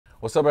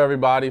What's up,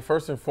 everybody?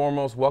 First and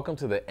foremost, welcome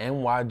to the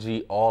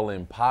NYG All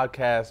In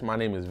Podcast. My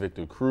name is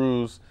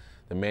Cruz.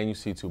 The man you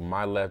see to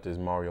my left is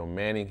Mario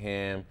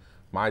Manningham,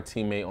 my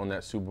teammate on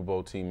that Super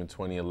Bowl team in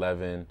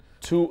 2011.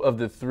 Two of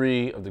the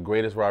three of the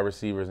greatest wide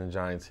receivers in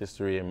Giants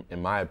history,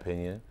 in my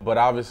opinion. But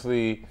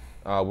obviously,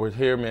 we're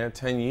here, man,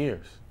 10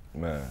 years.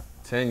 Man.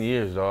 10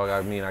 years, dog.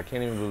 I mean, I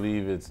can't even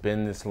believe it's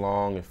been this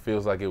long. It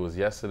feels like it was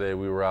yesterday.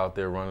 We were out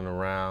there running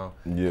around,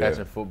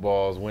 catching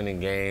footballs,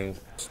 winning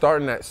games.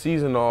 Starting that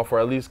season off, or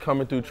at least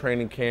coming through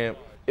training camp,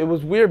 it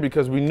was weird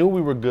because we knew we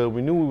were good.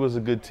 We knew we was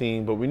a good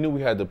team, but we knew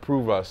we had to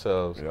prove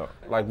ourselves. Yeah.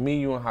 Like me,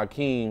 you, and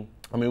Hakeem,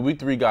 I mean, we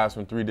three guys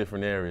from three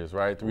different areas,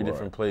 right? Three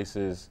different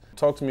places.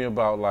 Talk to me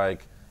about,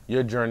 like,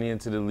 your journey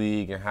into the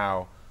league and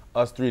how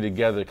us three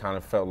together kind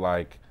of felt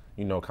like,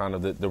 you know, kind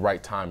of the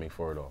right timing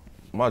for it all.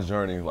 My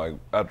journey, like,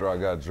 after I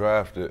got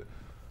drafted,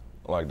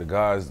 like, the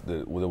guys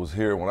that was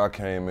here when I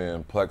came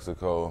in,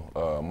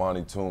 Plexico,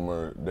 Monty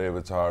Toomer,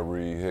 David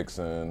Tyree,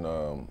 Hickson,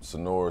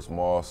 Sonoris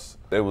Moss,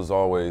 they was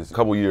always a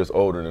couple years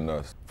older than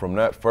us. From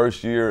that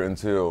first year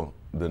until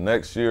the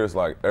next year, it's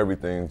like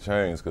everything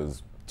changed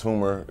because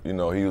Toomer, you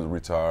know, he was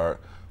retired.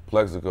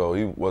 Plexico,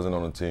 he wasn't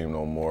on the team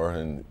no more.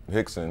 And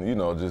Hickson, you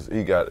know,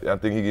 I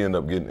think he ended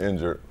up getting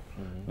injured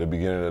the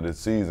beginning of the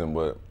season,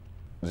 but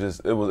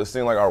it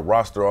seemed like our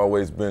roster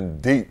always been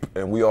deep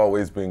and we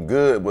always been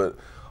good, but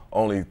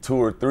only two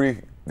or three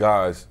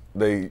guys,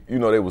 they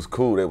was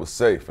cool, they was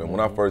safe. And when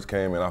I first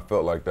came in, I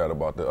felt like that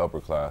about the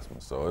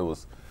upperclassmen. So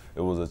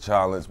it was a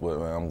challenge, but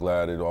man, I'm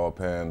glad it all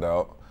panned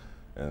out.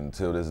 And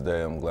till this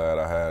day, I'm glad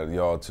I had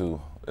y'all two,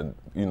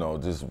 you know,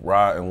 just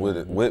riding with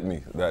it with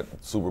me that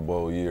Super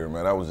Bowl year,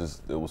 man. It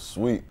was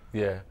sweet.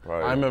 Yeah,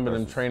 Right. I remember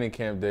them training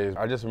camp days.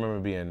 I just remember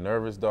being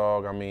nervous,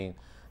 dog. I mean,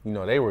 you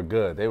know, they were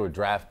good. They were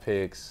draft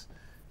picks,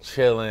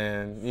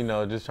 chilling, you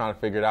know, just trying to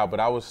figure it out. But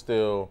I was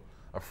still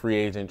a free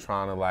agent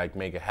trying to, like,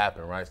 make it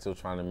happen, right? Still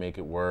trying to make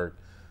it work,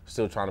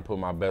 still trying to put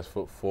my best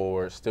foot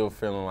forward, still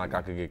feeling like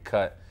I could get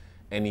cut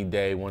any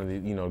day. One of the,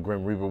 you know,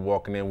 Grim Reaper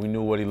walking in, we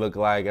knew what he looked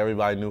like,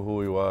 everybody knew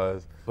who he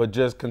was. But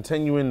just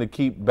continuing to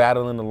keep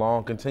battling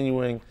along,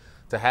 continuing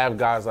to have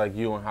guys like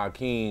you and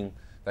Hakeem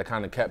that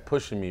kind of kept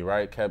pushing me,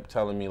 right? Kept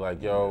telling me,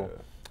 like, yo,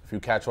 if you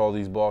catch all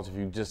these balls, if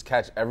you just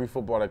catch every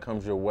football that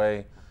comes your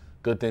way,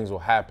 good things will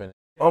happen.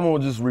 I'm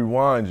gonna just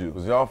rewind you,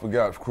 because y'all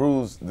forgot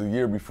Cruz the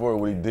year before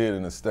what he did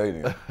in the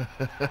stadium.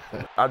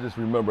 I just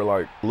remember,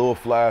 like, little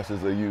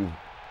flashes of you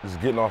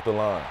just getting off the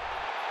line.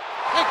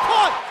 And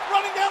caught,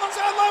 running down the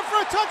sideline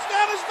for a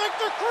touchdown is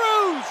Victor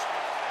Cruz.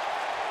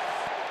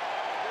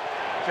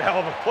 It's a hell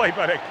of a play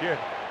by that kid.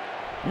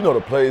 You know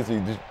the plays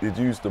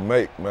he used to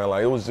make, man.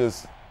 Like, it was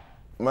just,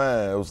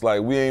 man, it was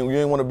like we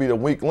ain't want to be the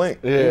weak link.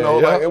 Yeah, you know,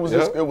 like,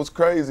 it was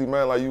crazy,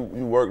 man. Like, you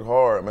worked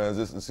hard, man,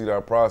 just to see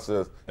that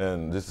process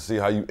and just to see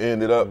how you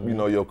ended up, you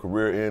know, your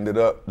career ended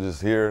up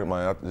just here.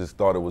 Man, I just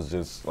thought it was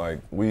just like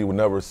we would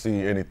never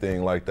see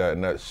anything like that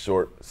in that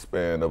short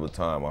span of a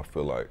time, I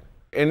feel like.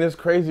 And it's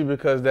crazy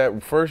because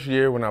that first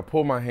year when I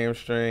pulled my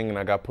hamstring and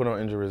I got put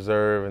on injured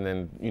reserve and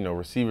then, you know,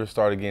 receivers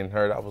started getting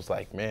hurt, I was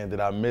like, man, did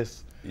I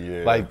miss?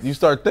 Yeah. Like, you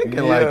start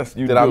thinking, like,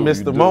 did I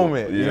miss the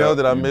moment? You know,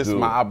 did I miss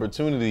my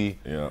opportunity?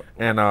 Yeah.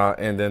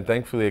 And then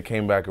thankfully it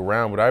came back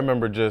around. But I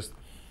remember just,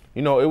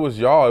 you know, it was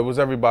y'all, it was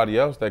everybody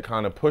else that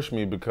kind of pushed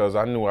me because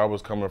I knew I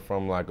was coming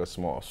from, like, a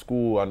small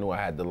school. I knew I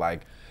had to,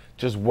 like,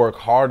 just work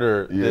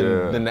harder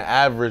than the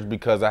average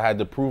because I had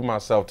to prove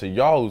myself to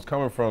y'all who's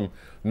coming from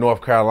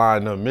North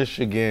Carolina,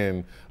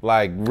 Michigan,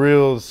 like,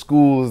 real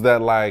schools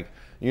that, like,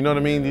 you know what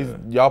I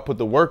mean? Y'all put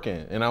the work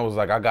in. And I was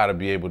like, I got to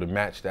be able to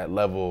match that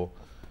level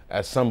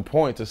at some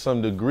point to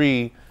some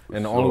degree.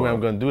 And the only way I'm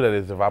going to do that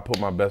is if I put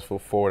my best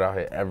foot forward out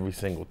here every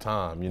single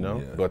time, you know?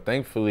 Yeah. But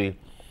thankfully,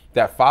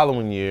 that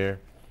following year,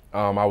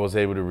 I was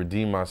able to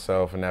redeem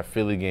myself, and that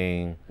Philly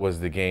game was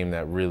the game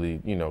that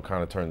really, you know,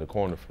 kind of turned the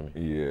corner for me.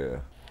 Yeah.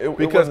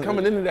 Because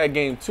coming into that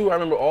game too, I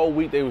remember all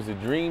week they was the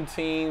dream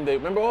team. They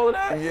remember all of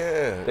that?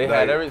 Yeah. They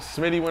had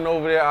Smitty went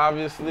over there,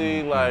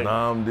 obviously. Like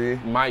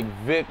Namdi. Mike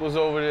Vick was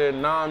over there,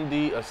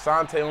 Namdi,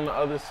 Asante on the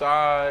other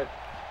side.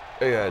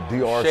 They had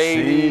DRC.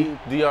 Shady,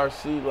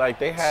 DRC. Like,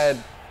 they had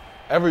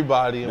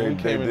everybody, and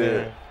we came in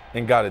there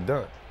and got it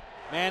done.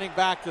 Manning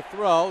back to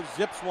throw,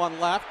 zips one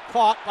left,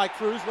 caught by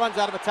Cruz, runs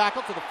out of a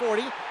tackle to the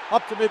 40,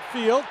 up to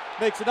midfield,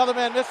 makes another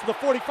man miss to the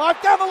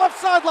 45, down the left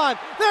sideline.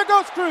 There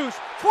goes Cruz,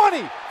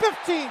 20,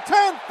 15,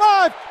 10,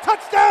 5,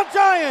 touchdown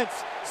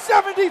Giants,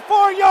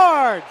 74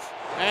 yards.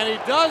 And he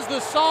does the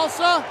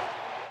salsa.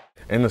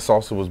 And the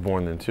salsa was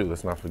born then too,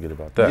 let's not forget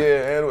about that.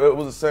 Yeah, and it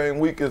was the same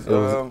week as,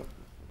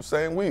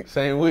 same week.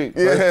 Same week.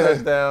 Yeah. First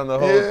touchdown, the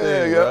whole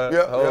thing.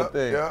 The whole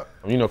thing. Yeah.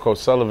 You know, Coach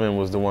Sullivan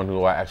was the one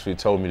who actually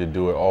told me to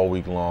do it all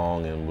week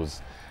long and was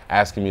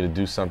asking me to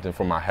do something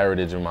for my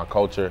heritage and my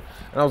culture.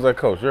 And I was like,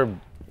 Coach, you're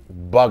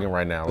bugging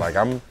right now. Like,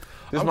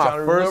 this is my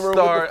first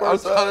start. I'm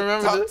trying to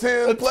remember top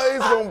 10 plays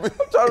gonna be.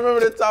 I'm trying to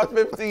remember the top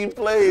 15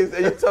 plays,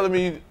 and you're telling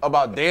me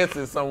about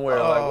dancing somewhere.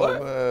 Like,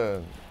 what?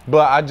 Man.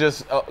 But I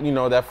just, you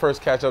know, that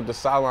first catch up the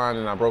sideline,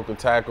 and I broke the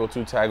tackle,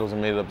 2 tackles,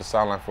 and made it up the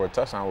sideline for a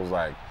touchdown. I was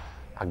like,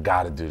 I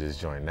gotta do this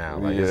joint now.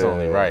 Like, it's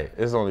only right.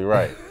 It's only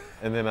right.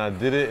 And then I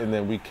did it, and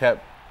then we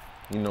kept,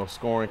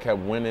 scoring, kept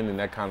winning, and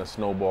that kind of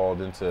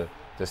snowballed into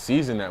the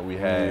season that we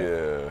had.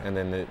 Yeah. And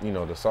then, the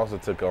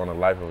salsa took on a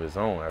life of its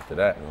own after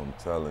that. I'm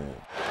telling you.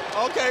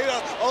 Okay,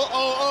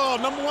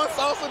 number one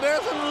salsa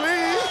dance in the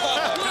league.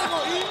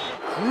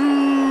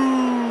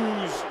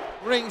 Cruz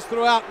rings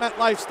throughout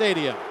MetLife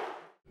Stadium.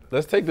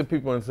 Let's take the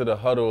people into the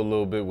huddle a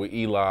little bit with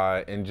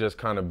Eli and just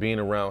kind of being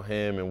around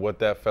him and what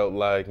that felt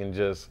like and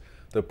just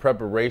the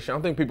preparation. I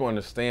don't think people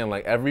understand,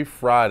 like, every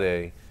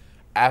Friday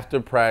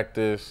after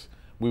practice,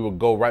 we would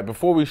go right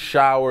before we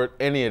showered,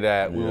 any of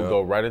that, we would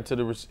go right into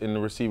the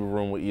receiver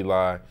room with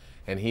Eli,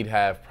 and he'd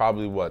have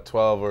probably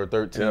 12 or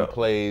 13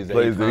 plays that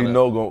he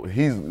know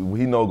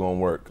gonna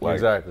work. Like,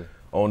 exactly.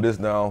 On this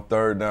down,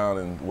 third down,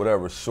 and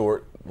whatever,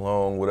 short,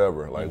 long,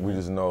 whatever. Like, we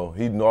just know,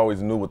 he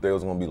always knew what they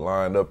was gonna be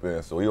lined up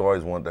in, so he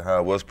always wanted to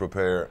have us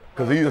prepared.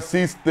 Because he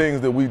sees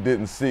things that we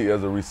didn't see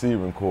as a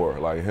receiving core,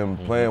 like him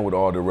playing with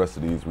all the rest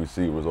of these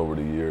receivers over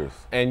the years.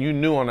 And you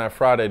knew on that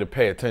Friday to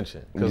pay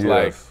attention. Because,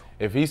 like,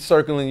 if he's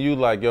circling you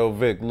like, yo,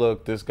 Vic,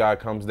 look, this guy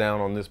comes down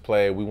on this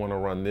play, we want to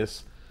run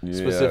this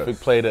specific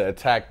play to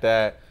attack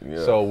that.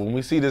 So when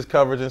we see this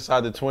coverage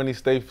inside the 20,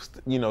 stay,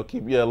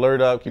 keep your alert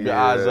up, keep your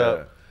eyes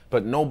up.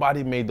 But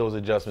nobody made those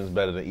adjustments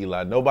better than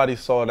Eli. Nobody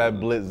saw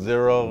that blitz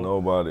zero.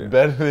 Nobody.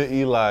 Better than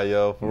Eli,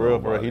 yo, for real,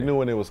 for real. He knew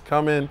when it was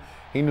coming.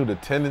 He knew the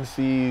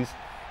tendencies.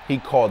 He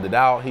called it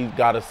out. He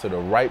got us to the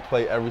right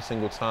play every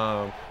single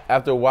time.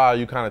 After a while,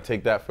 you kind of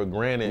take that for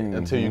granted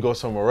until you go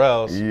somewhere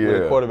else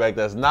with a quarterback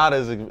that's not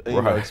as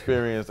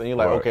experienced, and you're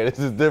like, okay, this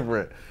is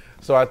different.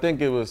 So I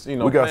think it was, we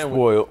got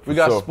spoiled. We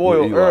got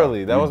spoiled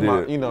early. That was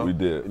my, we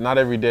did. Not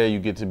every day you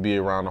get to be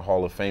around a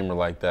Hall of Famer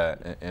like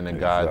that and a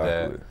guy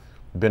that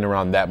been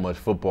around that much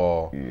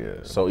football. Yeah.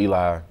 So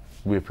Eli,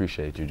 we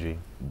appreciate you, G.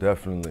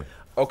 Definitely.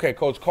 Okay,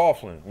 Coach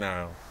Coughlin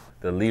now,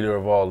 the leader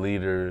of all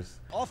leaders.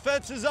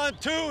 Offense is on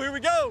 2, here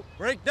we go.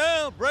 Break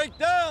down, break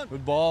down.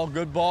 Good ball,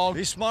 good ball.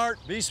 Be smart,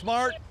 be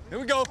smart. Here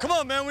we go, come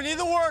on, man, we need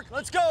the work.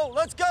 Let's go,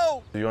 let's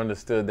go. You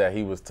understood that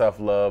he was tough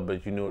love,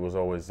 but you knew it was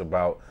always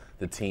about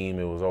the team.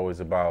 It was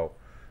always about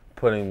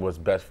putting what's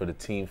best for the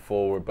team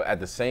forward. But at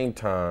the same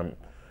time,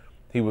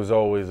 he was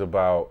always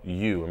about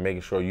you and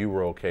making sure you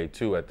were okay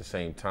too at the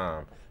same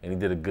time. And he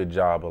did a good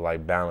job of,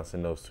 like,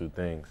 balancing those two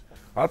things.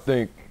 I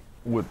think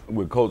with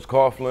Coach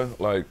Coughlin,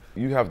 like,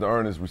 you have to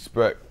earn his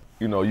respect.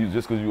 You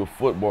just because you're a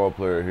football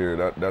player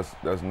here, that's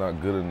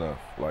not good enough.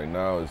 Like,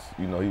 now it's,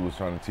 he was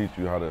trying to teach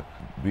you how to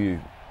be,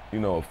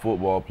 a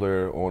football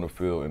player on the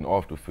field and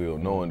off the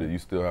field, knowing that you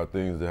still have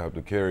things that have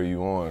to carry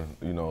you on,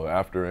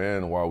 after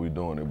and while we're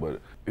doing it.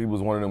 But he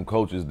was one of them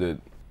coaches that,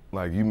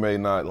 like, you may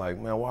not, like,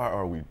 man, why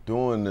are we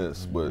doing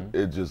this? But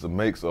it just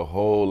makes a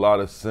whole lot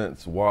of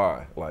sense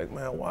why. Like,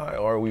 man, why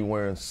are we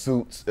wearing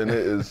suits? And it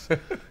is,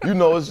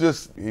 it's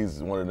just, he's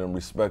one of them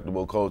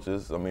respectable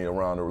coaches,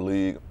 around the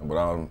league. But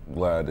I'm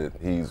glad that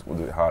he's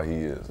how he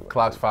is.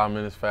 Clock's 5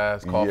 minutes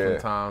fast, coughing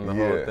time, the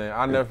whole thing.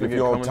 I never forget. If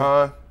you're on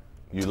time,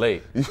 you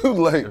late. You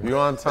late. If you're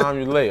on time,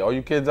 you're late. All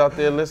you kids out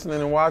there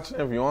listening and watching,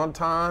 if you're on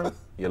time,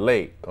 you're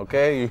late,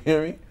 okay? You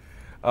hear me?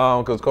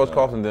 Because Coach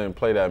Coughlin didn't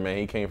play that, man.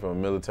 He came from a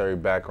military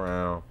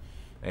background,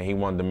 and he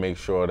wanted to make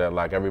sure that,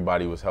 like,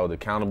 everybody was held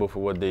accountable for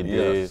what they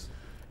did.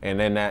 And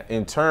then that,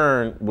 in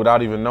turn,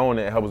 without even knowing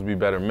it, helps us be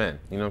better men.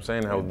 You know what I'm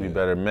saying? It helps us be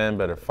better men,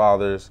 better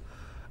fathers,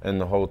 and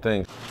the whole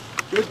thing.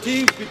 Good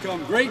teams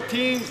become great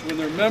teams when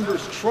their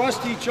members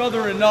trust each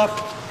other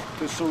enough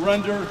to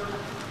surrender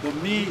the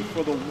me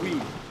for the we.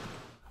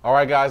 All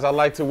right, guys, I'd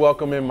like to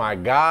welcome in my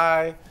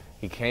guy.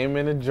 He came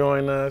in to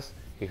join us.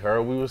 He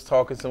heard we was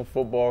talking some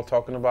football,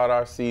 talking about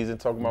our season,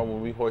 talking about when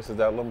we hoisted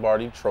that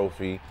Lombardi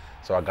trophy.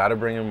 So I got to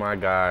bring in my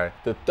guy,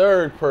 the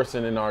third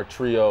person in our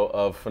trio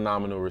of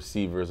phenomenal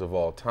receivers of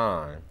all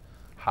time,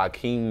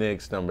 Hakeem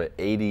Nicks, number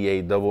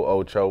 88, double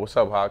Ocho. What's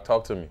up, Hawk?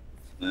 Talk to me.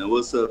 Man,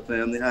 what's up,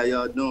 family? How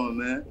y'all doing,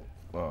 man?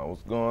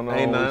 What's going on?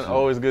 Ain't nothing.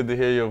 Always good to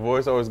hear your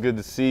voice. Always good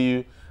to see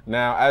you.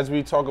 Now, as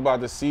we talk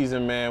about the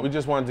season, man, we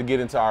just wanted to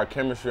get into our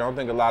chemistry. I don't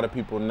think a lot of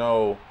people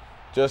know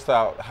just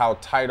how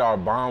tight our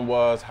bond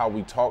was, how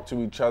we talked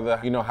to each other.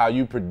 How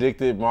you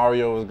predicted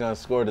Mario was going to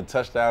score the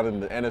touchdown in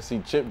the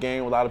NFC Chip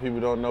game. A lot of people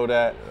don't know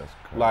that.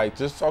 Yeah, like,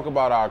 just talk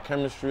about our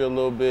chemistry a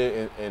little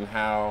bit and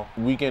how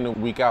week in and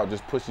week out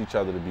just push each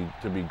other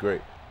to be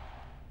great.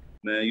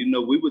 Man,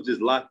 we were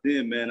just locked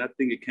in, man. I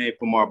think it came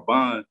from our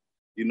bond,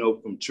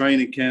 from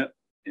training camp,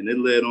 and it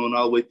led on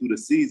all the way through the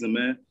season,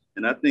 man.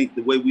 And I think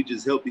the way we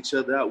just helped each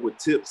other out with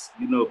tips,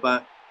 if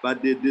I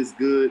did this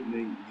good,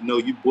 and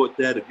you bought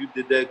that. If you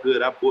did that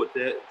good, I bought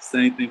that.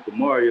 Same thing for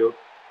Mario.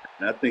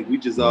 And I think we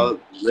just all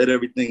let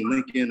everything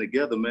link in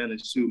together, man.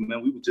 And shoot,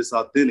 man, we were just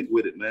authentic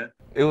with it, man.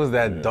 It was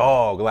that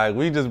dog. Like,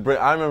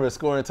 I remember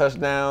scoring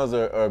touchdowns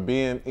or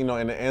being, in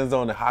the end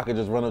zone, and Hawk could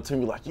just run up to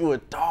me like, you a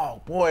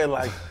dog, boy.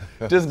 Like,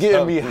 just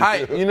getting me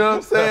hyped. You know what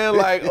I'm saying?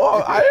 Like,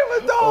 oh, I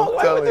am a dog.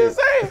 Like, what you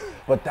say?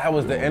 But that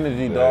was the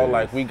energy, dog.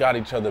 Like, we got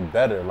each other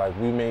better. Like,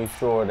 we made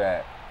sure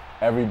that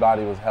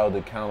everybody was held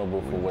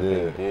accountable for what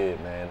they did,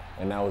 man.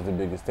 And that was the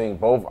biggest thing,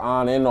 both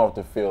on and off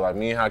the field. Like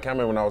me and Hakeem,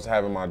 when I was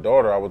having my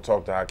daughter, I would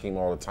talk to Hakeem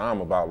all the time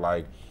about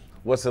like,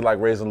 what's it like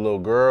raising a little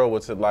girl?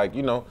 What's it like,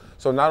 you know?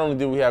 So not only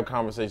did we have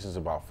conversations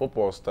about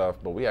football stuff,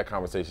 but we had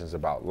conversations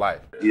about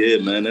life. Yeah,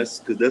 man,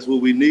 that's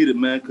what we needed,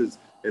 man, because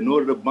in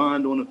order to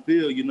bond on the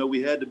field, you know,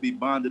 we had to be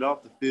bonded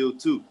off the field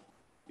too.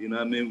 You know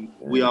what I mean?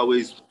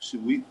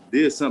 We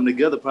did something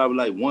together probably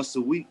like once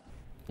a week.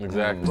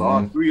 Exactly. For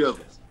all three of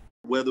us.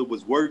 Whether it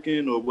was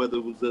working or whether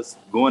it was just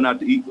going out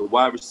to eat with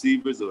wide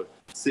receivers or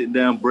sitting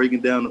down,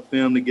 breaking down the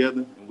film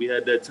together. And we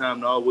had that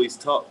time to always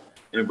talk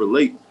and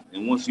relate.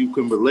 And once you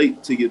can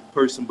relate to your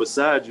person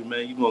beside you,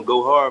 man, you're going to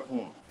go hard for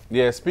them.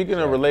 Yeah, speaking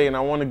of relating, I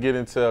want to get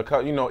into,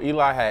 you know,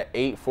 Eli had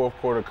 8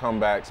 fourth-quarter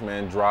comebacks,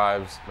 man,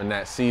 drives in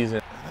that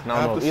season. And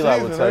I don't know if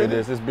Eli would tell you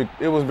this.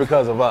 It was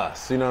because of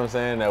us, you know what I'm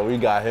saying, that we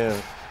got him,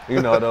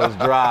 you know, those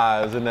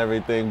drives and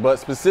everything. But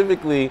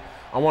specifically,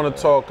 I want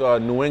to talk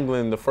New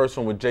England, the first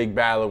one with Jake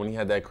Ballard when he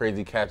had that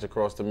crazy catch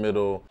across the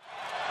middle.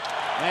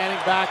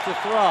 Manning back to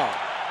throw.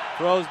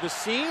 Throws the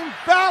seam.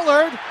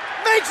 Ballard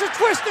makes a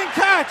twisting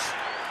catch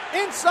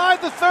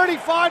inside the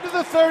 35 to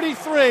the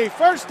 33.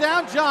 First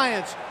down,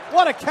 Giants.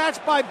 What a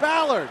catch by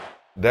Ballard.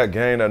 That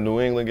game, that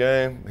New England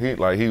game, he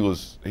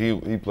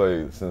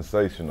played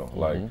sensational.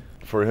 Like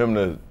for him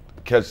to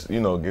catch, you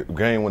know,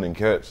 game-winning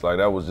catch, like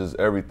that was just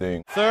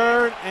everything.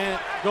 3rd and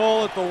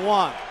goal at the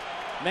 1.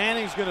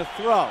 Manning's going to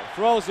throw.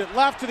 Throws it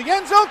left to the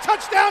end zone.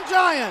 Touchdown,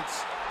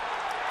 Giants.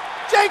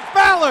 Jake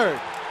Ballard.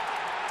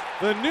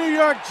 The New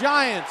York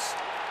Giants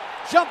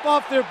jump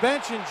off their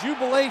bench in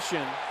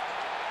jubilation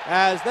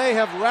as they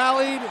have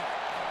rallied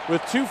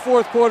with 2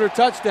 fourth-quarter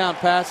touchdown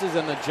passes,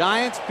 and the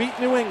Giants beat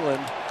New England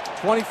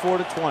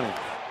 24-20.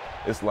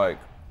 It's like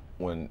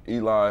when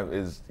Eli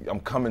is, I'm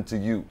coming to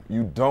you.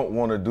 You don't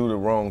want to do the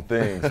wrong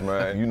things,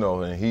 man. You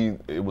know, and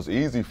it was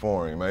easy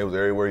for him, man. It was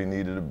everywhere he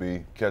needed to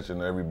be,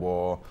 catching every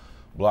ball.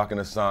 Blocking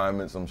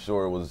assignments, I'm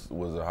sure it was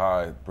a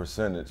high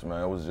percentage,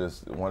 man. It was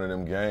just one of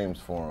them games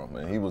for him,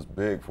 and he was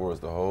big for us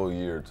the whole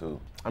year, too.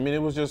 I mean,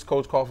 it was just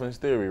Coach Coughlin's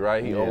theory,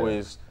 right? He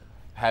always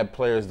had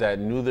players that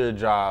knew their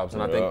jobs,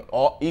 and I think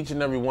each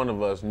and every one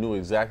of us knew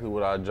exactly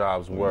what our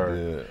jobs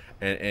were,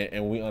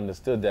 and we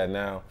understood that.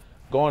 Now,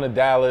 going to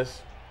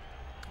Dallas,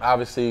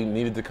 obviously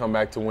needed to come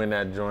back to win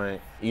that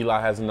joint. Eli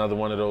has another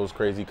one of those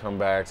crazy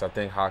comebacks. I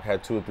think Hawk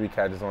had 2 or 3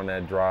 catches on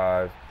that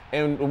drive.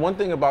 And one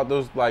thing about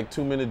those like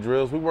 2-minute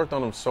drills, we worked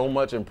on them so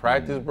much in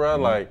practice, bro.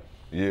 Like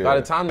by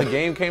the time the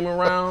game came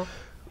around,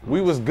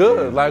 we was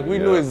good. Like we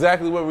knew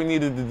exactly what we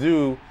needed to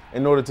do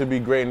in order to be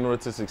great, in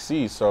order to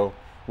succeed. So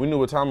we knew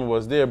what time it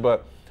was there.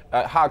 But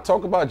Hawk,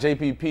 talk about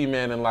JPP,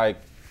 man, and like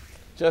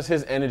just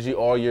his energy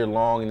all year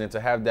long, and then to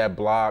have that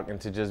block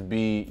and to just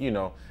be, you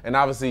know, and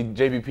obviously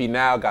JPP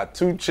now got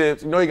 2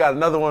 chips. You know, he got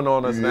another one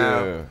on us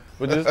now.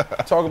 But just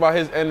talk about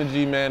his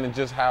energy, man, and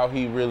just how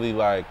he really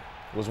like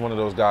was one of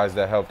those guys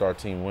that helped our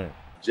team win.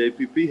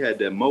 JPP had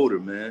that motor,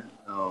 man.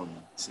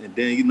 And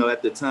then, you know,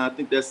 at the time, I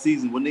think that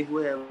season, when they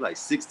had like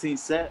 16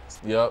 sacks.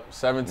 Yep,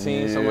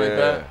 17, something like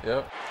that.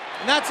 Yep.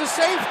 And that's a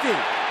safety.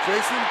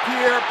 Jason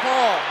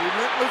Pierre-Paul,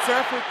 relentless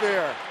effort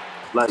there.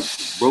 Like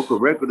broke a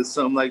record or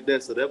something like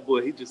that. So that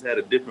boy, he just had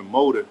a different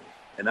motor.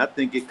 And I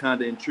think it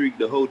kind of intrigued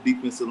the whole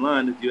defensive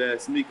line, if you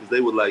ask me, because they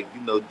were like,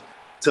 you know,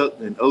 Tuck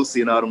and OC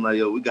and all them like,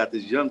 yo, we got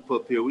this young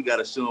pup here. We got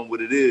to show him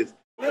what it is.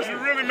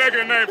 You're really making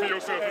a name for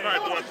yourself tonight,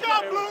 boy.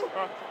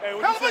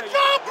 Hell of a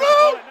job,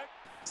 Blue!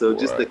 So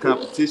just the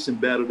competition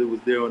battle that was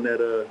there on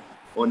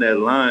that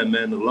line,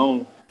 man,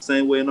 alone.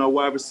 Same way in our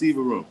wide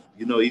receiver room.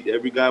 You know,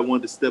 every guy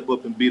wanted to step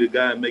up and be the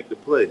guy and make the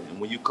play.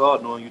 And when you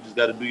called on, you just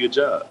got to do your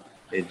job.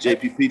 And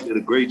JPP did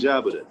a great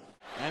job of that.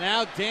 And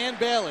now Dan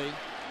Bailey,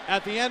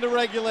 at the end of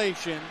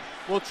regulation,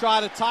 will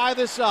try to tie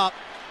this up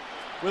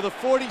with a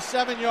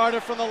 47-yarder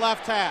from the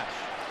left hash.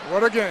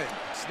 What a game.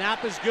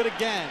 Snap is good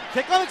again.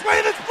 Kick on its way,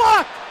 and it's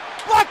blocked!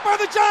 Blocked by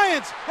the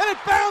Giants! And it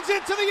bounds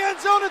into the end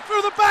zone and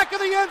through the back of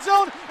the end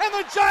zone, and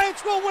the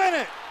Giants will win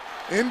it!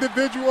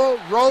 Individual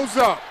rose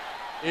up.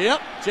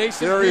 Yep,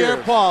 Jason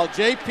Pierre-Paul,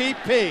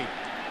 JPP.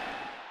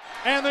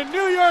 And the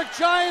New York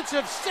Giants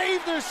have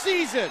saved their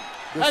season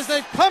as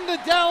they've come to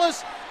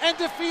Dallas and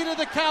defeated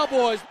the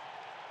Cowboys.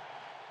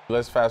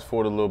 Let's fast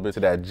forward a little bit to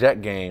that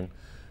Jet game,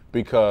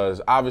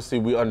 because obviously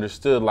we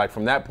understood, like,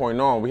 from that point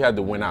on, we had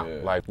to win out.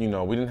 Like, you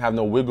know, we didn't have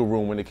no wiggle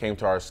room when it came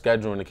to our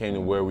schedule and it came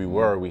to where we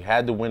were. We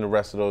had to win the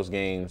rest of those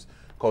games.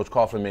 Coach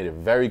Coughlin made it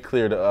very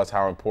clear to us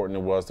how important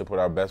it was to put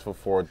our best foot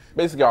forward.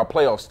 Basically, our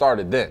playoffs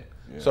started then.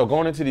 So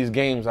going into these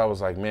games, I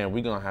was like, man,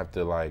 we're going to have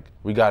to, like,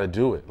 we got to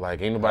do it.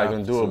 Like, ain't nobody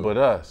going to do it but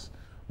us.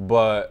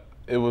 But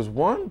it was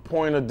one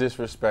point of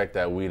disrespect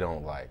that we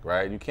don't like,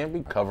 right? You can't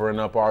be covering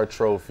up our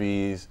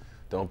trophies.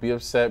 Don't be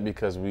upset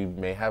because we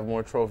may have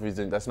more trophies.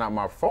 That's not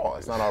my fault.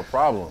 It's not our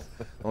problem.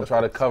 Don't try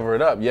to cover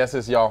it up. Yes,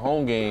 it's y'all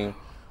home game,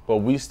 but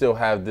we still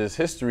have this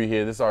history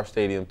here. This is our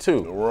stadium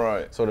too.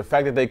 Right. So the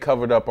fact that they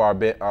covered up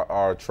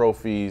our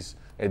trophies,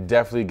 it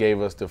definitely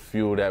gave us the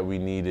fuel that we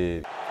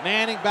needed.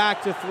 Manning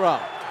back to throw.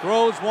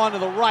 Throws one to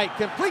the right,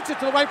 completes it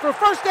to the right for a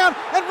first down,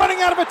 and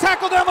running out of a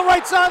tackle down the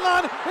right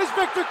sideline is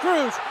Victor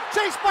Cruz.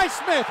 Chased by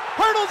Smith,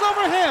 hurdles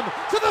over him,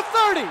 to the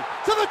 30,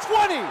 to the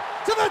 20,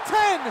 to the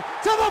 10,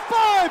 to the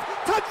 5,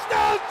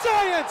 touchdown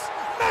Giants,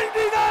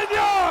 99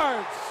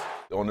 yards!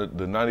 On the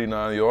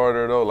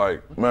 99-yarder though,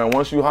 like, man,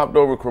 once you hopped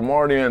over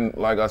Cromartie, and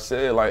like I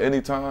said, like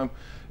anytime,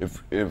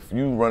 if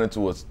you run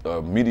into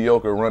a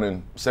mediocre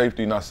running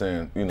safety, not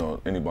saying, you know,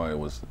 anybody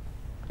was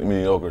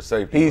mediocre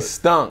safety. He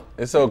stunk.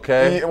 It's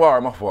okay. Well, all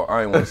right, my fault.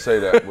 I ain't want to say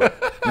that, but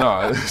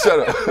nah,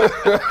 shut up.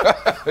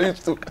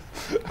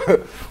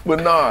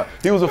 But nah,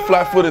 he was a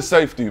flat-footed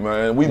safety,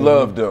 man. We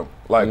loved him.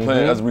 Like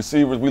playing as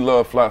receivers, we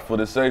love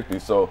flat-footed safety.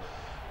 So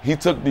he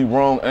took the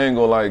wrong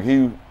angle. Like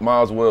he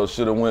might as well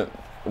should have went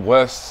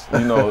west, you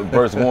know,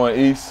 versus going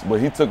east. But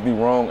he took the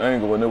wrong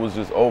angle, and it was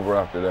just over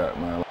after that,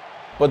 man.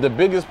 But the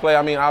biggest play,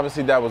 I mean,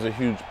 obviously that was a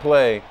huge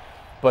play.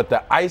 But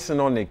the icing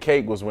on the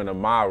cake was when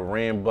Ahmad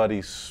ran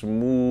Buddy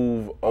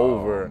smooth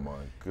over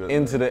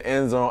into the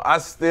end zone. I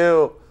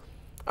still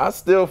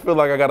feel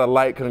like I got a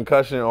light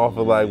concussion off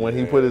of like when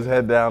he put his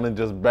head down and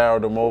just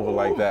barreled him over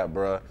like that,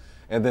 bruh.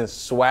 And then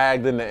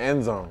swagged in the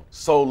end zone.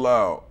 So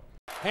loud.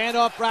 Hand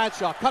off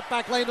Bradshaw, cut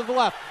back lane to the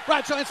left.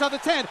 Bradshaw inside the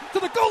 10, to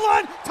the goal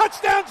line,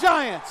 touchdown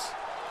Giants.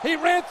 He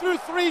ran through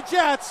 3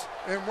 Jets.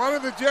 And one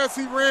of the Jets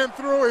he ran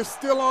through is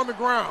still on the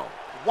ground.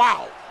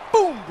 Wow.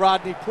 Boom,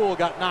 Rodney Poole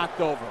got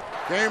knocked over.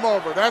 Game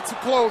over. That's a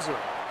closer.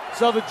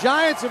 So the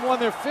Giants have won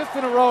their 5th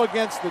in a row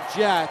against the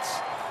Jets.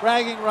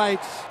 Bragging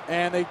rights,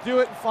 and they do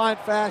it in fine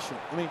fashion.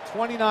 I mean,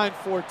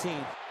 29-14.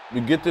 We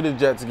get to the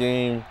Jets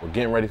game. We're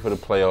getting ready for the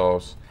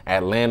playoffs.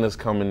 Atlanta's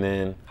coming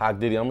in. Hot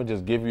Diddy, I'm going to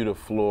just give you the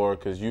floor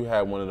because you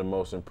had one of the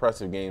most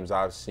impressive games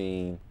I've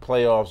seen.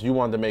 Playoffs, you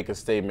wanted to make a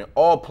statement.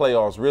 All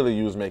playoffs, really,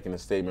 you was making a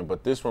statement,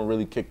 but this one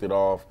really kicked it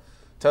off.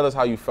 Tell us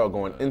how you felt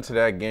going into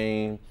that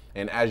game,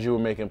 and as you were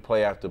making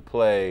play after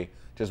play,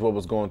 just what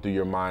was going through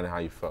your mind and how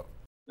you felt.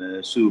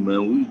 Man, shoot,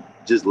 man, we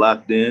just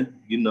locked in.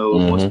 You know,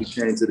 once we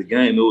came to the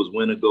game, it was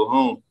win or go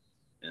home.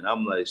 And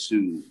I'm like,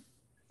 shoot,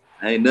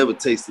 I ain't never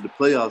tasted the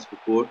playoffs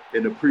before.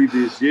 In the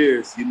previous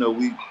years, you know,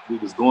 we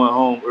was going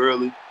home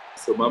early.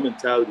 So my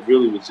mentality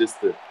really was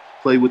just to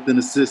play within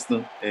the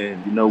system.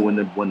 And, you know, when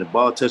the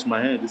ball touched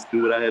my hand, just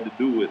do what I had to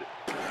do with it.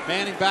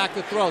 Manning back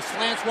to throw,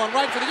 slants one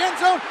right to the end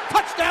zone.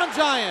 Touchdown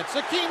Giants,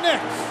 Hakeem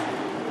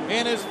Nicks.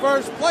 In his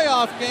first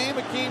playoff game,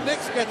 Hakeem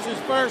Nicks gets his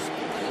first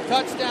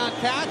touchdown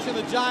catch, and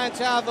the Giants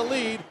have the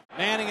lead.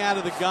 Manning out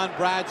of the gun,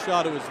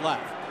 Bradshaw to his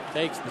left.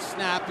 Takes the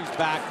snap, he's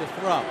back to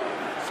throw.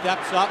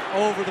 Steps up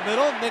over the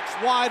middle, Nicks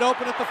wide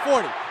open at the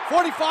 40.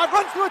 45,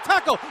 runs through a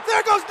tackle.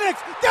 There goes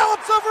Nicks,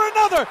 gallops over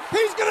another.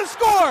 He's going to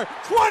score.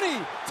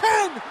 20,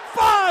 10,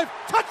 5,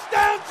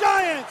 touchdown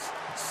Giants.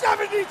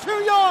 72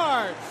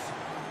 yards.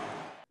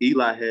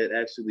 Eli had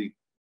actually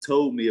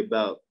told me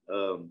about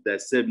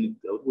that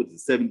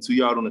 72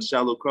 yard on a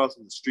shallow cross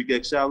with a streak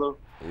X shallow.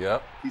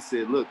 Yep. He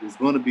said, look, it's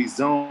going to be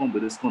zone,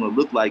 but it's going to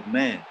look like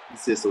man. He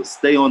said, so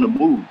stay on the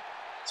move.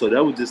 So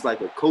that was just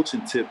like a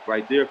coaching tip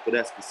right there for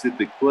that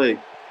specific play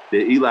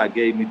that Eli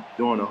gave me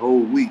during the whole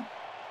week.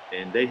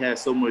 And they had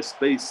so much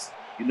space.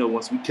 You know,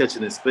 once we catch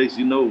it in space,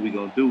 you know what we're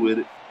going to do with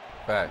it.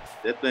 Facts.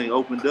 That thing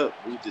opened up.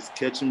 We just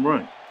catch and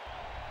run.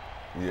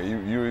 Yeah,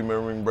 you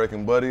remembering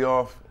breaking Buddy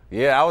off?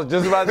 Yeah, I was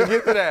just about to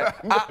get to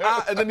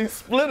that. And then he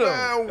split him.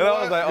 Man, and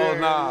I was like, oh,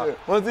 nah. Yeah.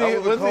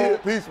 That was a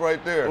cold piece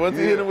right there. Once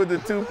he hit him with the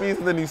 2 piece,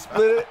 and then he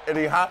split it, and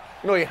he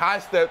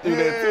high-stepped through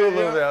there too a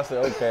little bit. I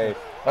said,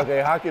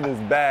 okay, Hakeem is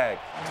back.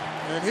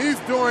 And he's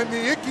doing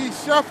the icky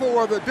shuffle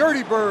or the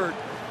dirty bird.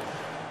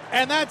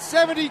 And that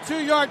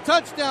 72-yard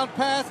touchdown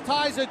pass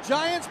ties a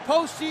Giants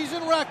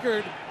postseason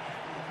record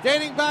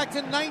dating back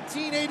to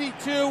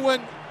 1982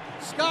 when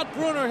Scott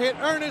Brunner hit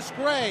Ernest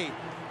Gray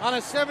on a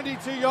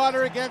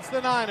 72-yarder against the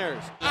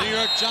Niners. The New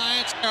York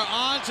Giants are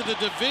on to the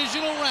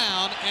divisional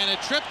round and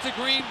a trip to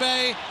Green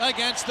Bay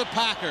against the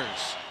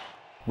Packers.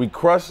 We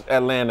crushed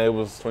Atlanta. It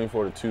was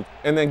 24-2.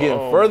 And then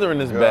getting further in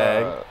this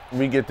bag,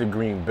 we get to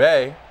Green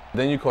Bay.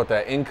 Then you caught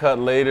that in cut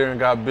later and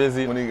got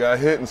busy. When he got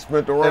hit and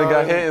spent around. And he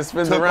got hit and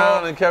spent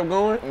around and kept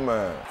going.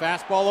 Man.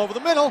 Fastball over the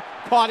middle,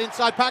 caught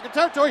inside Packer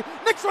territory.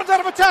 Nicks runs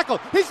out of a tackle.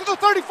 He's to the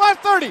 35,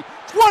 30,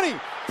 20,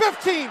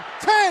 15,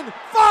 10,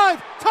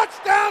 5,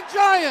 touchdown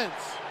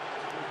Giants.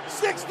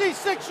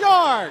 66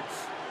 yards.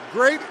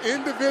 Great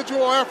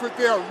individual effort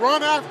there.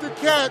 Run after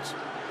catch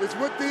is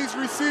what these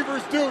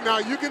receivers do. Now,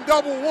 you can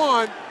double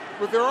one,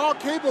 but they're all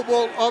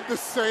capable of the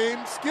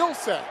same skill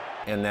set.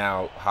 And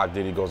now Hot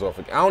Diddy goes off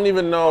again. I don't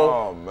even know.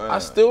 Oh, man. I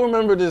still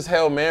remember this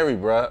Hail Mary,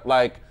 bruh.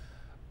 Like,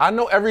 I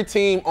know every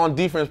team on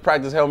defense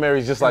practice Hail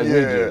Marys just like we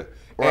do.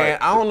 Right.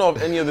 And I don't know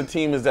if any of the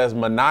team is as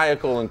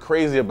maniacal and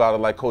crazy about it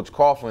like Coach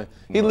Coughlin.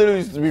 He literally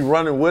used to be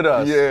running with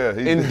us. Yeah.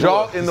 In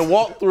the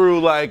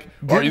walkthrough, like,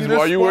 are you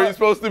where you're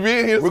supposed to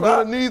be in here? We're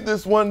going to need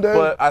this one day.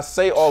 But I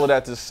say all of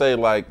that to say,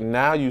 like,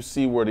 now you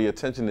see where the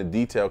attention to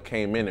detail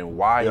came in and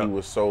why he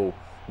was so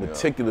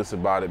meticulous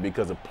about it,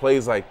 because of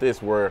plays like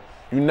this where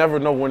you never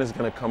know when it's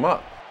going to come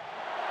up.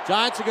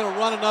 Giants are going to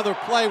run another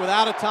play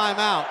without a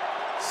timeout.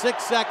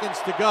 6 seconds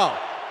to go.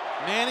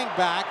 Manning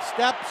back,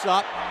 steps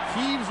up,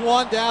 heaves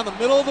one down the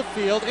middle of the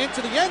field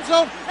into the end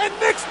zone, and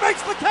Nicks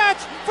makes the catch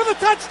for the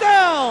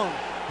touchdown.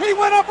 He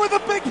went up with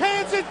the big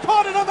hands and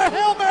caught it on the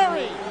Hail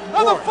Mary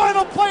on the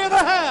final play of the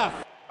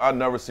half. I've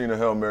never seen a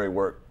Hail Mary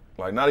work.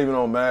 Like, not even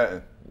on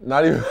Madden.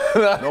 Not even.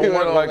 Don't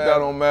work like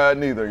that on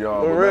Madden either,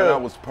 y'all. But man,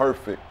 that was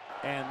perfect.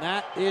 And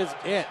that is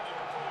it.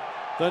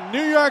 The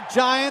New York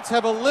Giants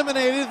have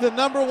eliminated the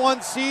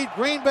 #1 seed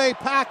Green Bay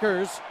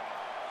Packers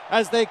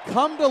as they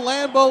come to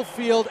Lambeau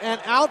Field and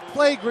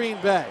outplay Green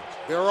Bay.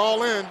 They're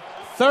all in.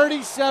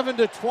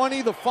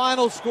 37-20, the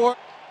final score.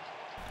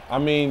 I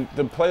mean,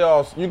 the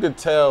playoffs, you could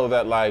tell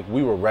that, like,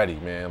 we were ready,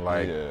 man.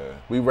 Like,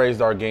 we raised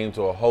our game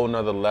to a whole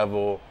nother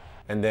level.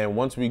 And then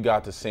once we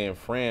got to San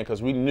Fran,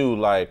 because we knew,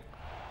 like,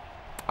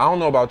 I don't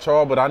know about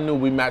y'all, but I knew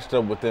we matched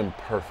up with them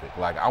perfect.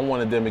 Like, I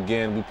wanted them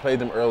again. We played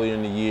them earlier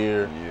in the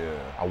year.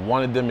 Yeah. I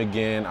wanted them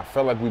again. I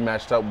felt like we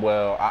matched up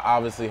well. I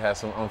obviously had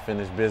some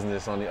unfinished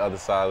business on the other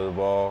side of the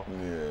ball.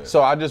 Yeah.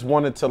 So I just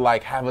wanted to,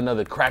 like, have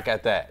another crack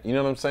at that. You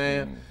know what I'm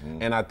saying?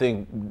 Mm-hmm. And I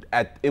think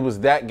it was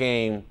that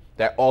game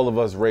that all of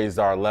us raised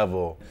our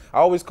level. I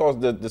always call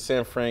the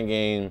San Fran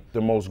game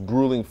the most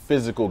grueling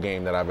physical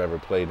game that I've ever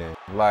played in.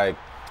 Like,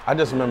 I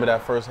just remember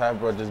that first half,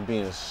 bro, just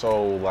being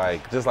so,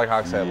 like, just like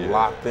Hawk said,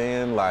 locked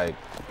in.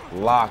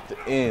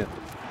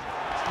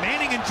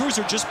 Manning and Cruz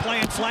are just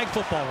playing flag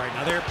football right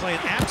now. They're playing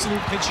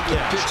absolute pitch and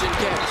catch. Pitch and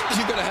catch.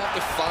 You're going to have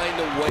to find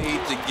a way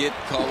to get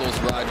Carlos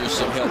Rogers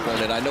some help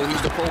on it. I know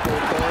he's the Pro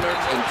Bowl corner,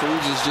 and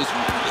Cruz is just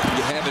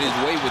having his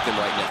way with him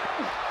right now.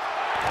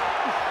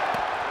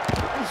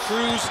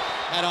 Cruz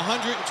had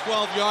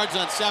 112 yards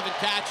on 7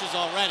 catches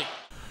already.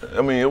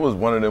 I mean, it was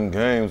one of them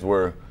games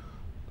where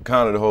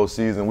kind of the whole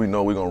season, we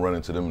know we're going to run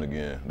into them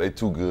again. They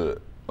too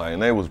good. Like,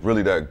 and they was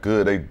really that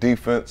good. They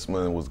defense,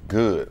 man, was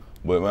good.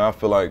 But, man, I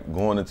feel like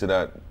going into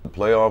that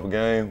playoff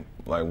game,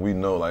 like, we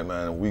know, like,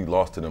 man, we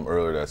lost to them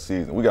earlier that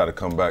season. We got to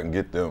come back and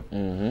get them.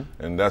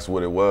 Mm-hmm. And that's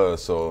what it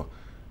was. So,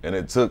 and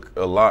it took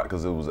a lot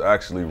because it was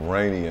actually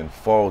rainy and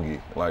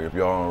foggy. Like, if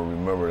y'all don't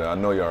remember that, I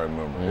know y'all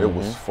remember. Mm-hmm. It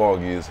was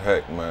foggy as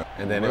heck, man.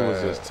 And then it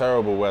was just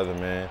terrible weather,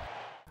 man.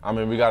 I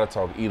mean, we got to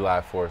talk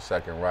Eli for a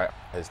second, right?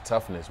 His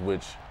toughness,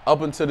 which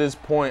up until this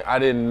point, I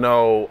didn't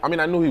know. I mean,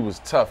 I knew he was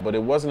tough, but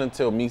it wasn't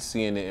until me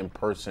seeing it in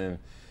person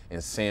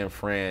in San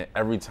Fran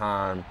every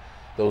time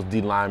those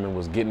D linemen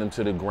was getting him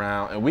to the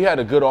ground. And we had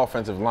a good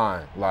offensive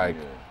line, like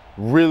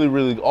really,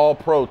 really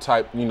all-pro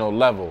type,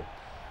 level.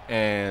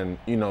 And,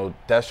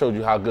 that showed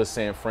you how good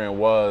San Fran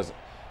was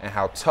and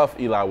how tough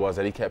Eli was,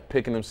 that he kept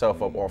picking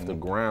himself up off the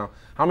ground.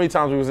 How many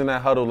times we was in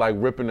that huddle, like,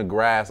 ripping the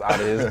grass out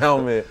of his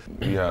helmet?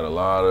 He had a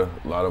lot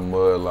of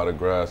mud, a lot of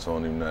grass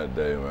on him that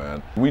day,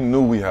 man. We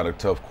knew we had a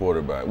tough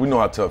quarterback. We know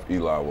how tough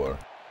Eli was.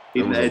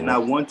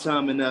 Not one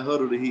time in that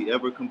huddle did he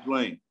ever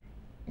complain.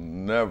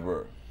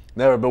 Never.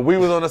 But we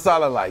was on the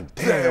sideline like,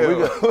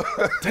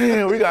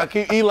 damn, we got to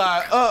keep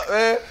Eli up,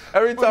 man.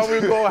 Every time we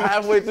go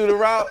halfway through the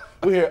route,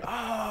 we hear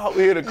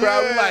the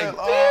crowd. We like,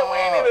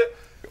 damn,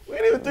 we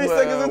ain't even 3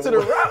 seconds into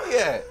the route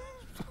yet.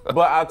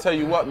 But I'll tell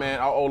you what, man,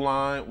 our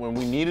O-line, when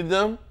we needed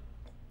them,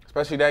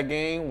 especially that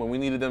game, when we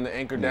needed them to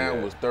anchor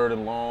down, was 3rd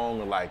and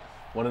long, or like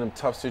one of them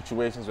tough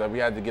situations that we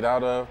had to get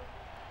out of,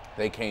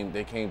 they came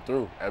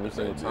through every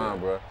single time,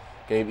 bro.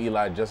 Gave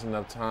Eli just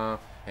enough time,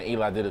 and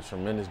Eli did a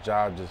tremendous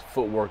job just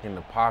footwork in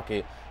the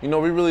pocket. We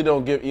really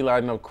don't give Eli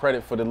enough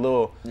credit for the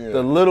little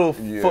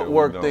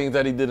footwork things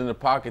that he did in the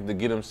pocket to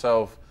get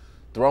himself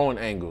throwing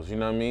angles, you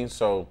know what I mean?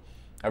 So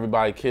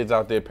everybody, kids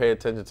out there, pay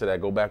attention to that.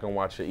 Go back and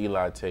watch your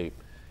Eli tape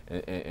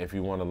and if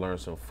you want to learn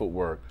some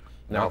footwork.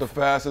 Not the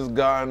fastest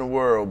guy in the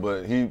world,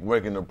 but he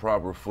making the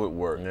proper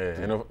footwork.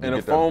 Yeah, in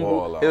a phone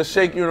booth. He'll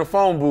shake you in a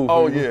phone booth.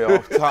 Oh, yeah,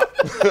 off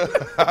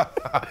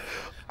top.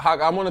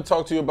 Hawk, I want to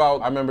talk to you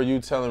about, I remember you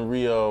telling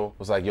Rio,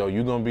 was like, yo,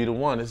 you going to be the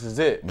one. This is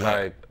it.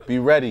 Like, be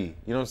ready.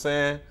 You know what I'm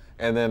saying?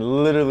 And then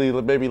literally,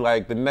 maybe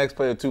like the next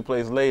play or 2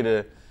 plays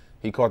later,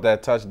 he caught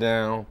that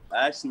touchdown.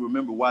 I actually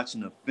remember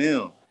watching a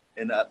film.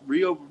 And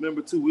Rio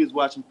remember, too, we was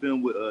watching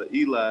film with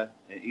Eli,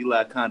 and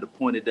Eli kind of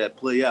pointed that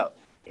play out.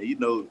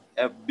 And,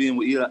 after being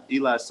with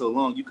Eli so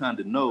long, you kind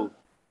of know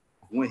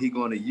when he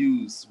going to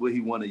use what he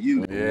want to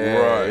use.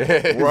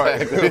 Yeah,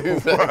 right.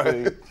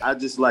 Exactly. I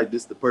just like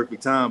this the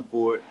perfect time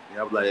for it. And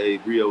I was like, hey,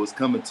 Rio is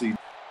coming to you.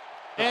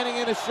 Manning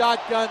in a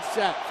shotgun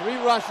set. 3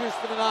 rushers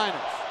for the Niners.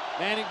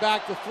 Manning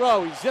back to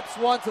throw. He zips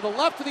one to the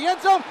left to the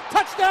end zone.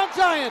 Touchdown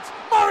Giants.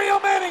 Mario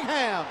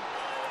Manningham.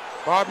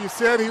 Bob, you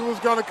said he was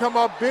going to come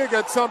up big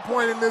at some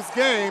point in this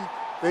game.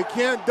 They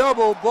can't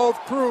double both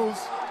Cruz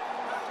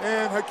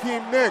and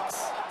Hakeem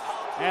Nicks.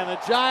 And the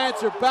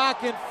Giants are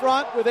back in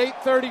front with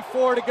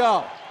 8:34 to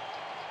go.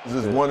 This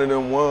is one of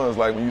them ones,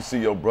 like when you see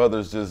your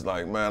brothers just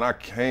like, man, I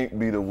can't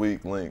be the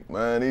weak link.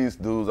 Man, these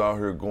dudes out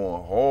here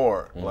going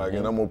hard. Like,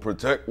 and I'm going to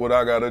protect what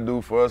I got to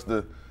do for us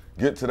to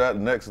get to that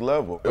next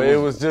level. It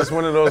was just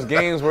one of those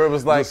games where it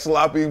was like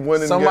sloppy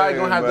winning somebody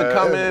game, gonna have to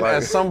come in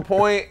at some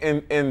point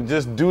and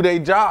just do their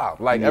job.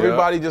 Like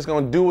everybody just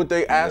gonna do what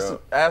they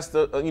asked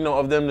of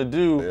them to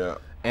do,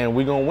 and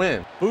we gonna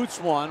win. Boots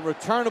one,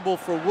 returnable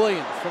for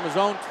Williams from his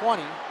own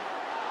 20.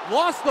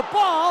 lost the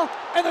ball,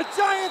 and the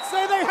Giants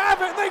say they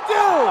have it, and they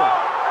do!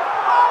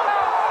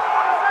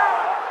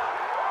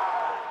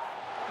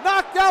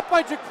 Knocked out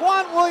by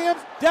Jaquan Williams.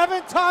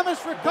 Devin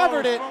Thomas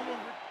recovered it.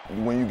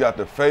 When you got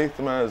the faith,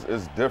 man,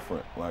 it's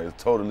different. Like,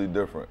 it's totally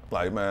different.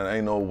 Like, man,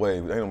 ain't no way.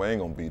 Ain't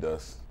gonna beat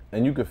us.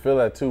 And you could feel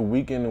that too,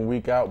 week in and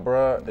week out,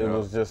 bruh. It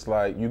was just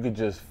like, you could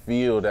just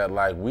feel that,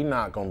 like, we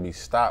not gonna be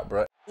stopped,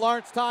 bruh.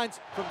 Lawrence Tynes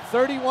from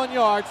 31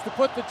 yards to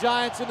put the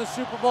Giants in the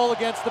Super Bowl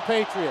against the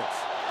Patriots.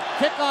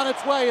 Kick on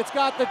its way, it's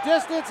got the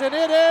distance, and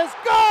it is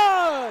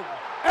good!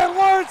 And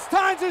Lawrence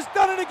Tynes has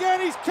done it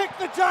again. He's kicked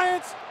the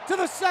Giants to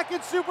the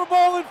second Super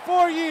Bowl in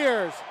 4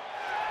 years.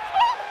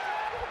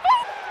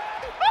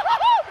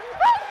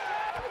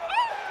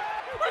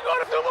 We're going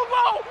to Super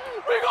Bowl!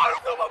 We're going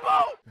to Super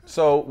Bowl!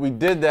 So we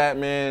did that,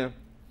 man.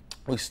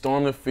 We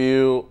stormed the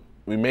field.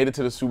 We made it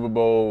to the Super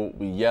Bowl.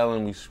 We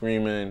yelling, we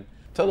screaming.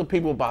 Tell the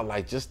people about,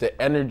 like, just the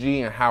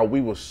energy and how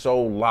we were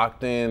so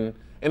locked in.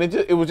 And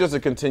it was just a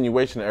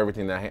continuation of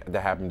everything that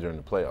happened during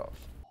the playoffs.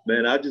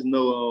 Man, I just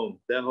know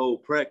that whole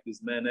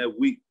practice, man, that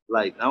week,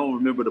 like, I don't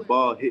remember the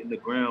ball hitting the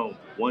ground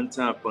one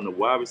time from the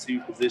wide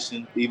receiver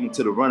position, even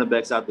to the running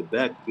backs out the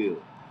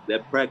backfield.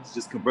 That practice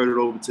just converted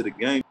over to the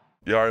game.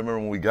 Y'all remember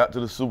when we got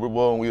to the Super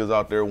Bowl and we was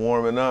out there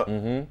warming up?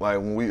 Mm-hmm. Like,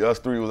 when us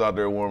three was out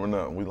there warming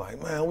up, we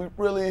like, man, we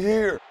really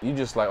here. You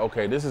just like,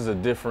 okay, this is a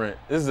different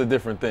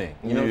thing.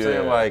 You know what I'm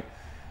saying? Like,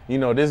 you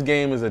know, this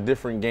game is a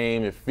different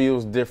game. It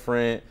feels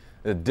different.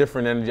 A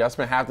different energy. I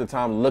spent half the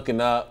time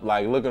looking up,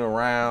 like looking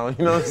around,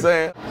 you know what I'm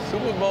saying?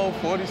 Super Bowl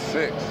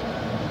 46.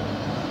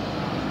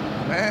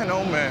 Man,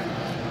 oh man.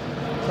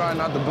 Trying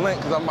not to blink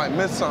because I might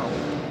miss something.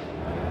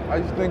 I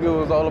used to think it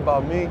was all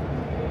about me.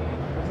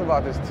 It's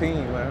about this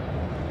team, man.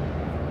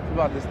 It's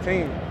about this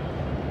team.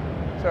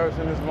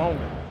 Cherishing this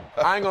moment.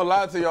 I ain't gonna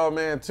lie to y'all,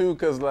 man, too,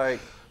 because,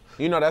 like,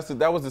 you know,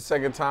 that was the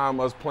second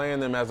time us playing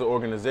them as an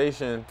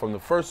organization from the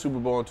first Super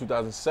Bowl in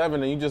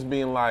 2007, and you just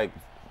being like,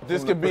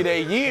 this could be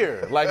their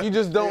year. Like, you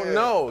just don't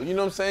know. You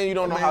know what I'm saying? You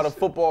don't know how the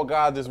football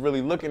gods is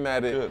really looking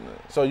at it.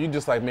 So you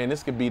just like, man,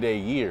 this could be their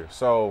year.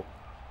 So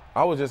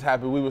I was just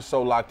happy we were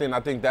so locked in. I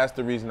think that's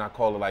the reason I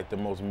call it, like, the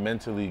most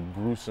mentally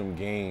gruesome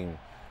game,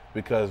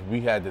 because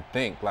we had to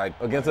think. Like,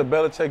 against a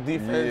Belichick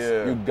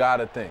defense, you got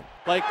to think.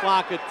 Play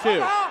clock at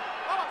 2.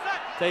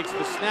 Takes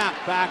the snap,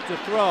 back to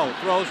throw.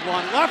 Throws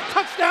one left.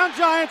 Touchdown,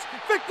 Giants.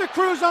 Victor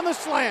Cruz on the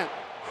slant.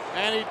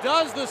 And he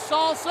does the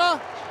salsa.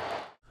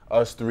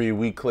 Us three,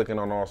 we clicking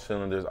on all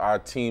cylinders. Our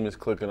team is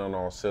clicking on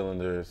all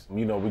cylinders.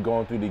 You know, we're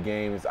going through the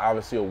game. It's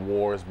obviously a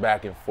war. It's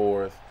back and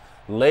forth.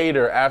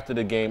 Later, after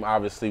the game,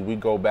 obviously, we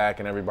go back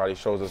and everybody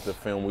shows us the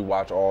film. We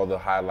watch all the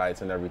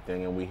highlights and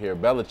everything, and we hear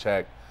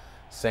Belichick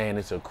saying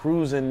it's a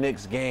Cruz and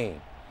Nicks game.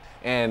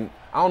 And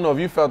I don't know if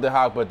you felt it,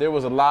 Hawk, but there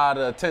was a lot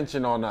of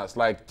attention on us.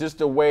 Like, just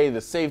the way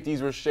the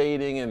safeties were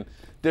shading and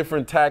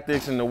different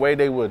tactics and the way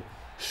they would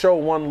show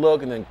one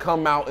look and then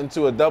come out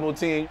into a double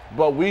team.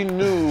 But we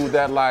knew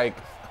that, like,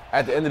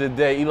 at the end of the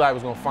day, Eli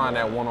was going to find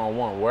that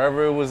one-on-one.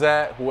 Wherever it was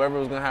at, whoever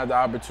was going to have the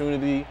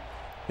opportunity,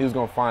 he was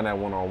going to find that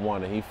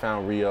one-on-one, and he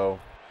found Rio.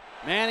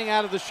 Manning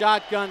out of the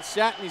shotgun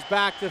set, and he's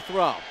back to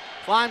throw.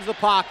 Climbs the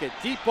pocket.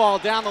 Deep ball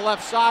down the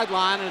left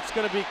sideline, and it's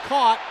going to be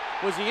caught.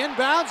 Was he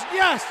inbounds?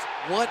 Yes!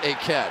 What a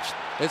catch.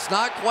 It's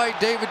not quite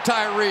David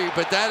Tyree,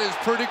 but that is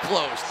pretty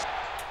close.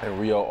 And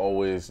Rio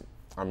always,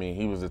 I mean,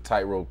 he was a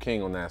tightrope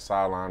king on that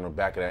sideline or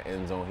back of that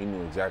end zone. He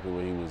knew exactly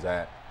where he was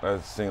at.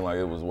 That seemed like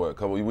it was, what, a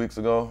couple of weeks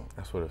ago?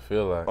 That's what it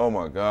feel like. Oh,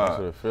 my God. That's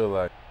what it feel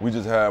like. We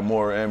just had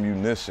more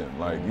ammunition.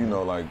 Like, you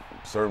know, like,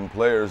 certain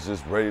players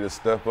just ready to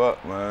step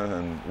up, man,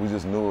 and we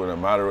just knew in a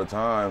matter of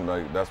time,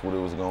 like, that's what it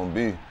was going to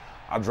be.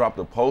 I dropped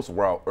a post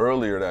route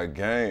earlier that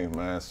game,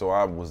 man, so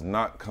I was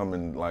not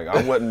coming, like,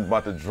 I wasn't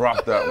about to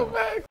drop that one.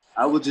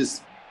 I would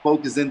just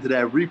focus into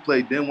that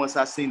replay. Then once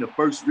I seen the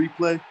first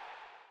replay,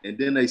 and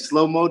then they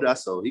slow-moed, I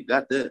saw he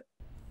got that.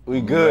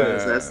 We good. Man.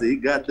 So I said, he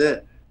got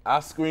that. I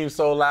screamed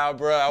so loud,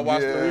 bro. I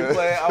watched the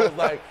replay. I was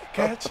like,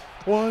 catch,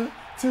 1,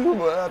 2,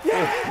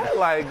 yeah,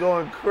 like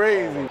going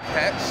crazy.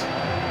 Catch,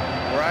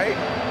 right,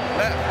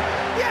 left,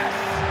 yes,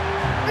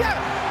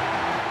 yes.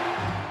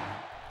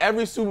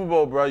 Every Super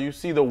Bowl, bro, you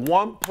see the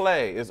one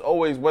play. It's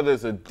always, whether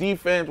it's a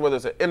defense, whether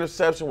it's an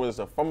interception, whether it's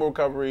a fumble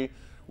recovery,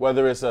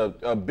 whether it's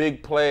a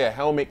big play, a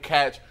helmet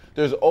catch,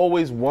 there's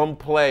always one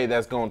play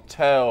that's going to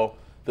tell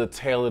the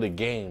tale of the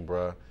game,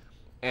 bro.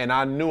 And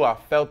I knew, I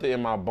felt it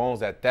in my bones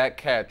that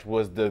catch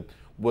was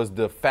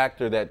the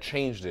factor that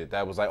changed it.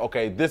 That was like,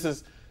 okay, this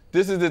is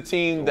the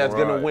team that's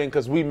gonna win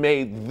because we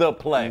made the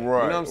play.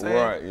 Right, you know what I'm saying?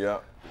 Right, yeah.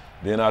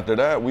 Then after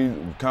that, we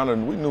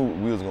knew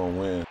we was gonna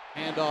win.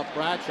 Handoff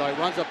Bradshaw,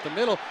 he runs up the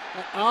middle,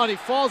 and he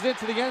falls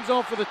into the end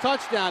zone for the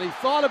touchdown. He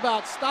thought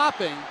about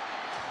stopping,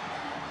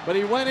 but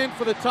he went in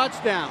for the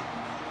touchdown.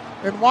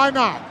 And why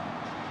not?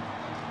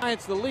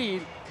 Giants the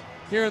lead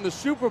here in the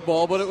Super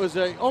Bowl, but it was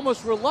a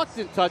almost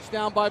reluctant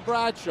touchdown by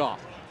Bradshaw.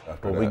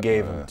 But we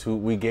gave him two.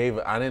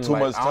 I didn't too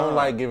like. much time. I don't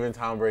like giving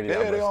Tom Brady. Yeah,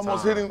 that much they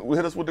almost time.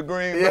 hit us with the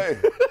Green Bay.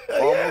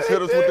 Almost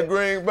hit us with the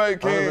Green Bay,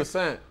 King.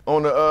 100%.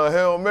 On the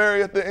Hail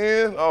Mary at the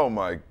end. Oh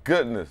my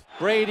goodness.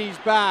 Brady's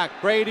back.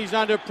 Brady's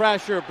under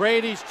pressure.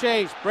 Brady's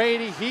chased.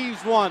 Brady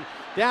heaves one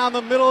down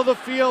the middle of the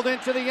field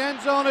into the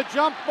end zone. A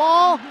jump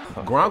ball.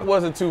 Gronk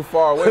wasn't too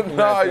far away from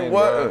that thing, he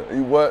wasn't. bro.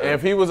 He wasn't. And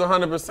if he was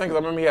 100%, because I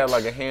remember he had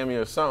like a hammy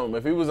or something.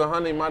 If he was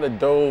 100, he might have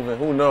dove, and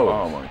who knows?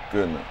 Oh my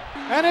goodness.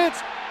 And it's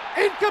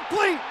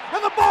incomplete.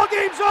 And the ball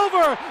game's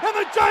over. And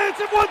the Giants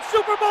have won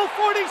Super Bowl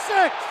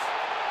 46.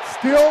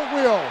 Still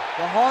will,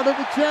 the heart of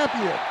a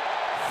champion.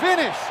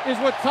 Finish is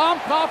what Tom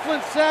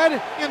Coughlin said,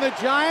 and the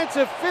Giants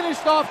have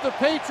finished off the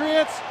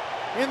Patriots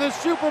in the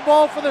Super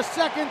Bowl for the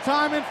second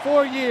time in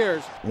 4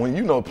 years.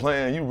 When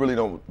playing, you really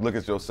don't look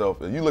at yourself.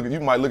 You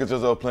might look at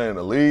yourself playing in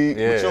the league,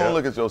 but you don't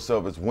look at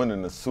yourself as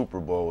winning the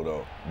Super Bowl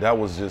though. That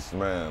was just,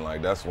 man,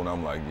 like that's when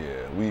I'm like,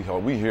 yeah,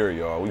 we here,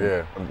 y'all.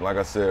 Like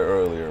I said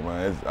earlier,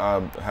 man, I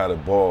had a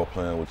ball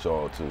playing with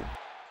y'all too.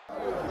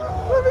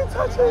 Let me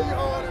touch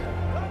it.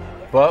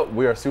 But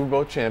we are Super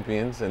Bowl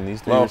champions, and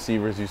these three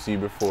receivers you see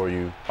before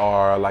you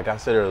are, like I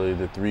said earlier,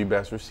 the three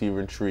best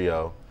receiver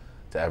trio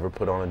to ever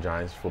put on a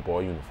Giants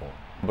football uniform.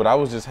 But I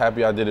was just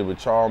happy I did it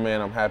with y'all, man.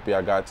 I'm happy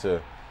I got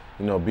to,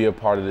 be a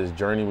part of this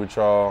journey with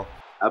y'all.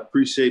 I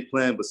appreciate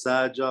playing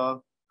beside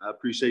y'all. I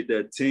appreciate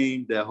that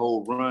team, that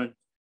whole run.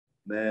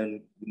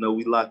 Man,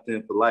 we locked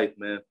in for life,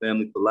 man.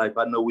 Family for life.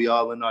 I know we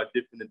all in our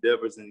different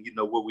endeavors and,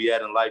 where we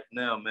at in life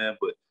now, man.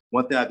 But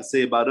one thing I can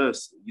say about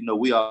us,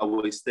 we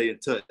always stay in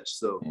touch.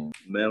 So,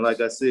 man, like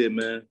I said,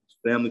 man,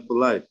 family for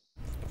life.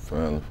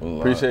 Family for life.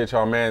 Appreciate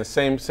y'all, man.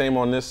 Same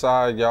on this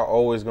side. Y'all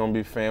always gonna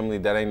be family.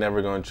 That ain't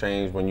never gonna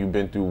change. When you've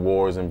been through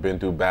wars and been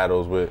through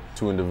battles with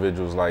two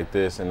individuals like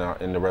this and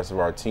the rest of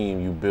our team,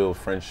 you build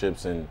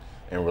friendships and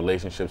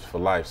relationships for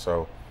life.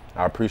 So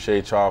I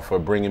appreciate y'all for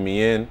bringing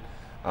me in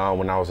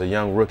when I was a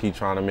young rookie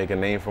trying to make a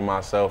name for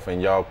myself,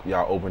 and y'all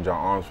opened your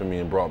arms for me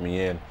and brought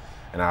me in.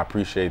 And I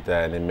appreciate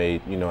that, and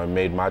it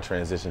made my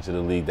transition to the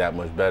league that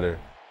much better.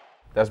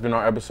 That's been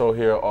our episode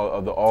here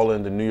of the All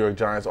In, the New York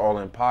Giants All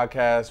In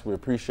Podcast. We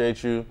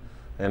appreciate you,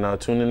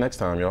 and tune in next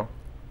time, y'all.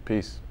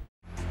 Peace.